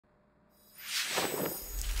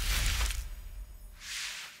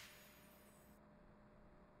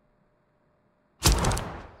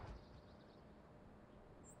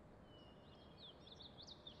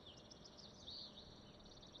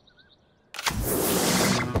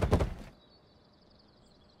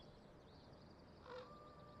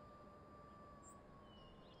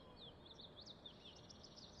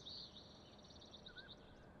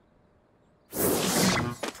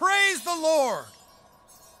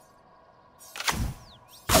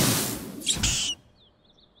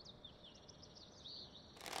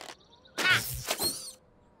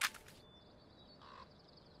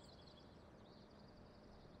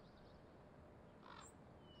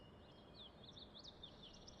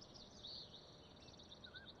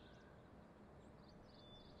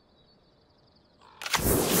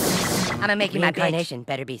I'ma make you my bitch. Reincarnation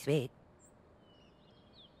better be sweet.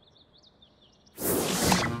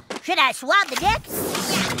 Should I swab the deck?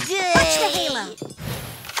 Good. Watch the halo.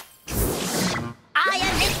 I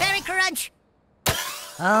am Big Berry Crunch.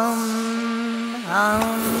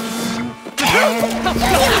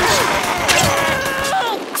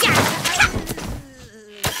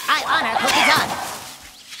 I honor Cookie Dog.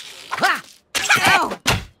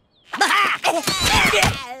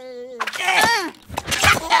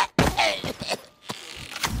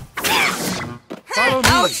 Follow me.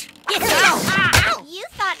 Ouch! You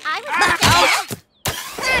thought I was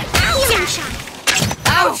healing shot.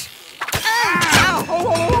 Ouch!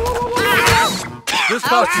 This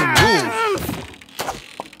costume rules.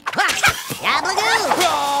 Yablagoo!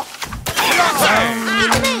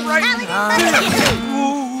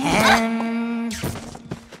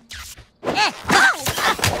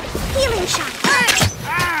 Healing shot.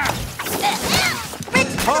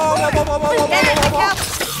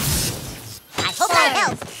 I hope that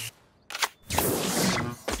helps.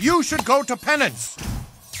 You should go to penance.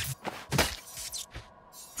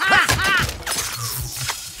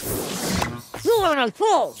 You are a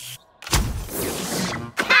fool.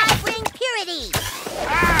 I bring purity.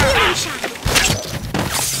 Healing shot.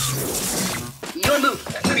 Your move.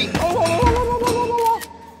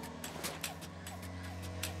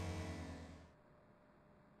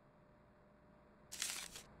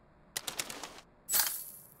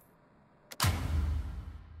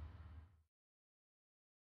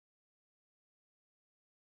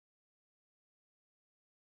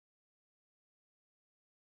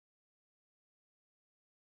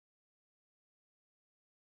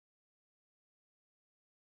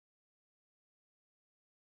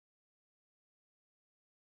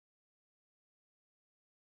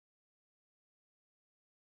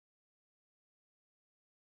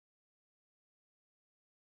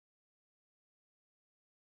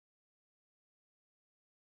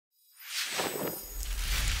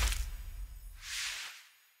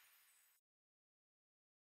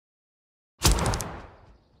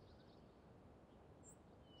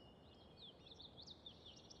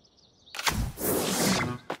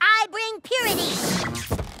 I bring purity.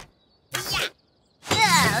 Yeah.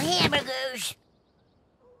 Oh, hamburgers.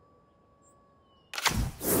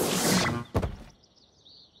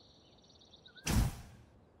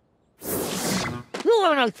 You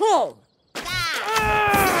are a fool.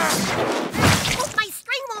 Hope my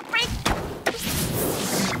string won't break.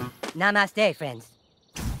 Namaste, friends.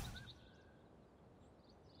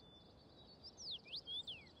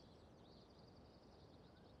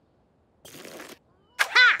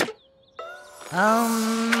 Ha!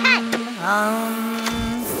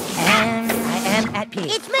 And I am at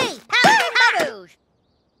peace. It's me, Paladin Butters.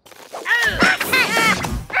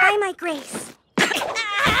 By my grace.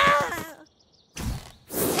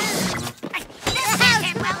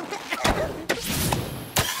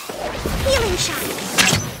 Healing shot.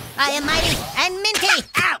 I am mighty and minty.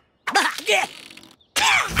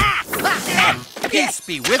 Peace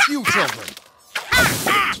be with you, children.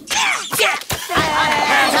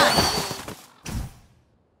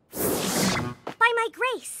 By my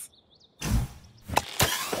grace.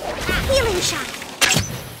 Healing shot.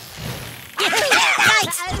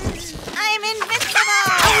 I'm invincible.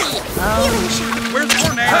 Healing shot. Where's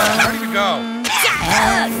Tornado? Ready to go.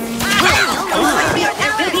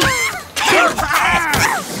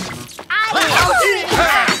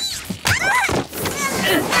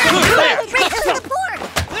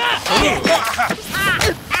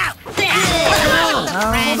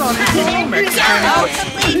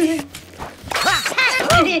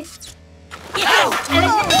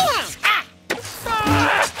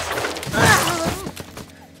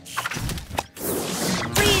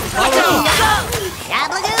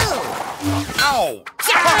 Ow!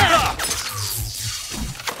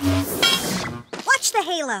 Watch the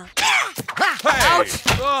halo. Hey!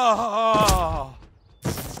 Oh.